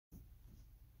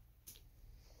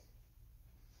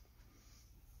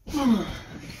Hi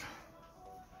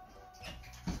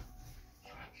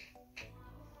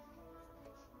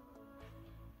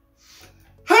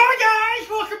guys,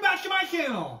 welcome back to my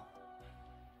channel.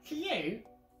 Today,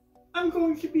 I'm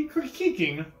going to be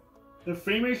critiquing the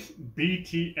famous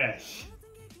BTS.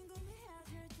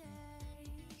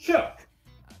 So,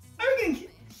 I'm getting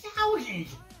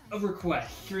thousands of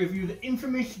requests to review the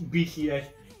infamous BTS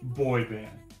boy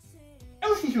band. I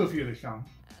listened to a few of their songs.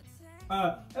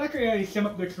 I like sum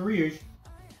up their careers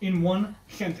in one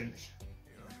sentence.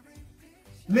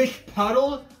 This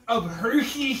puddle of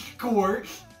Hershey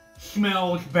squirts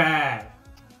smells bad.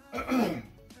 For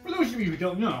those of you who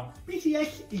don't know,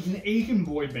 BTS is an Asian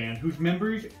boy band whose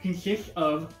members consist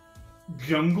of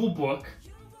Jungle Book,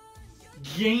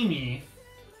 Jamie,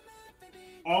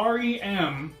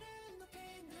 R.E.M.,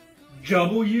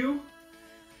 W,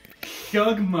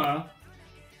 Sugma,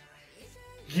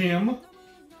 Jim,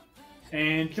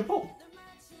 and Chappelle.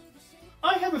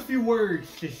 I have a few words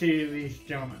to say to these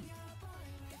gentlemen.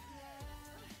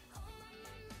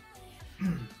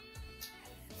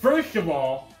 First of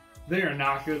all, they are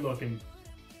not good looking.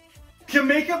 The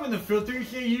makeup and the filters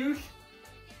they use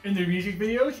in their music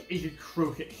videos is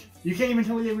atrocious. You can't even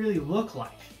tell what they really look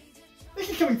like. This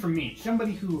is coming from me,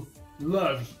 somebody who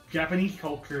loves Japanese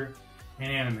culture and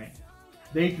anime.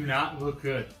 They do not look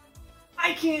good.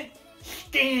 I can't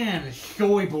stand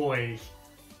soy boys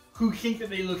who think that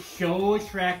they look so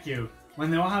attractive when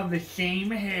they all have the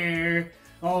same hair,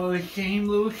 all the same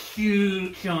little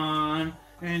suits on,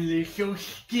 and they're so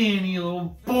skinny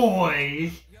little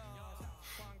boys.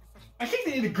 I think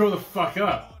they need to grow the fuck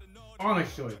up.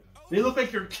 Honestly. They look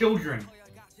like they're children.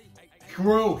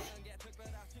 Gross.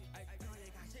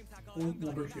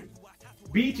 Number 2.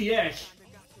 BTS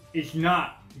is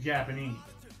not Japanese.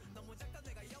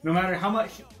 No matter how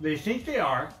much they think they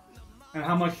are, and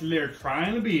how much they're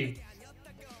trying to be,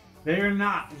 they are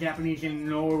not Japanese, and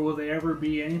nor will they ever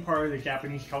be any part of the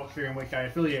Japanese culture in which I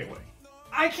affiliate with.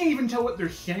 I can't even tell what they're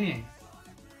saying.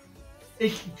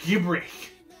 It's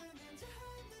gibberish.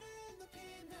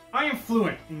 I am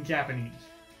fluent in Japanese.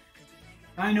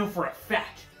 I know for a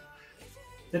fact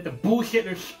that the bullshit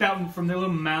they're spouting from their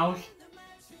little mouths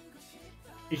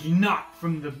is not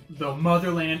from the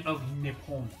motherland of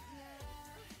Nippon.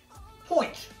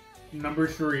 Point number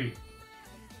 3.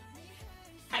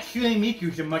 Hatsune Miku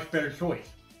is a much better choice.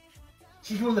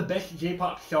 She's one of the best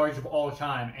J-pop stars of all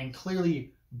time and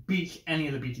clearly beats any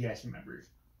of the BTS members.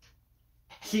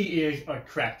 She is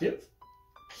attractive.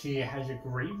 She has a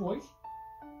great voice.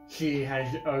 She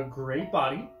has a great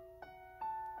body.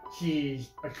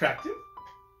 She's attractive.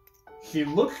 She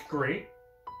looks great.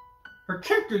 Her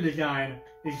character design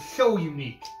is so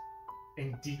unique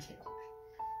and detailed.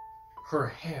 Her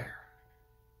hair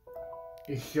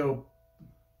is so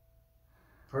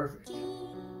perfect.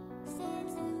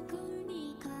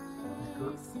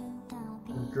 Her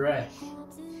dress.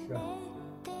 So.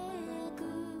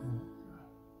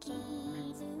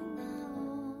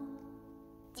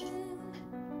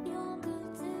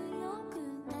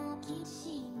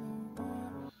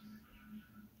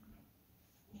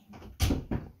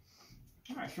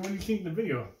 Alright, so what do you think of the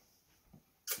video?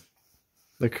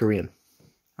 They're Korean.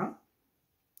 Huh?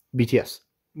 BTS.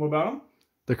 What about them?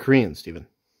 They're Korean, Steven.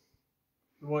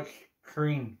 What's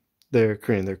Korean? They're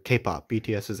Korean. They're K-pop.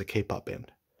 BTS is a K-pop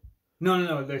band.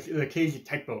 No. The K is a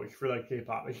typo. It's for like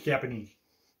K-pop. It's Japanese.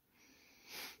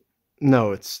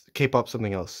 No, it's K-pop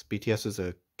something else. BTS is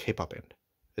a K-pop band.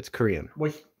 It's Korean.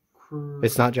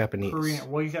 It's not Japanese. Korean.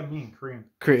 What does that mean, Korean?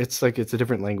 It's like, it's a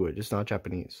different language. It's not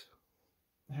Japanese.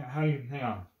 How do you, hang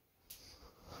on.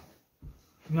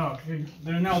 No,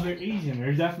 they're Asian.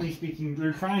 They're definitely speaking,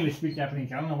 they're trying to speak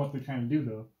Japanese. I don't know what they're trying to do,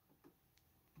 though.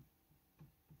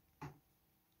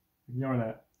 Ignore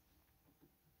that.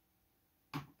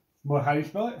 What, how do you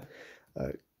spell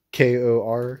it?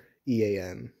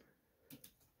 Korean.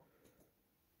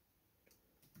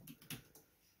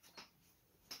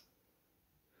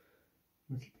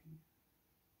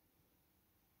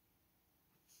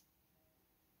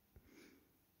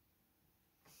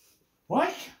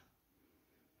 What?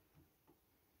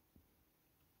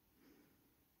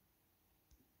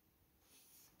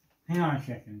 Hang on a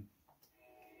second.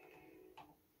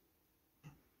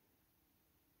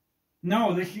 No,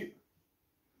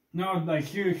 like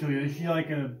seriously, this is like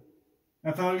a,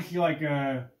 I thought it was like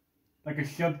a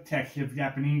subtext of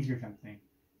Japanese or something.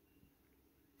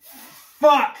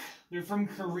 Fuck! They're from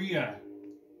Korea.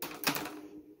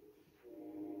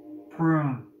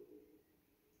 Prune.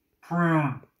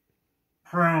 Turn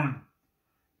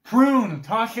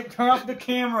off the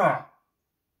camera!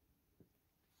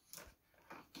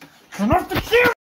 Turn off the camera!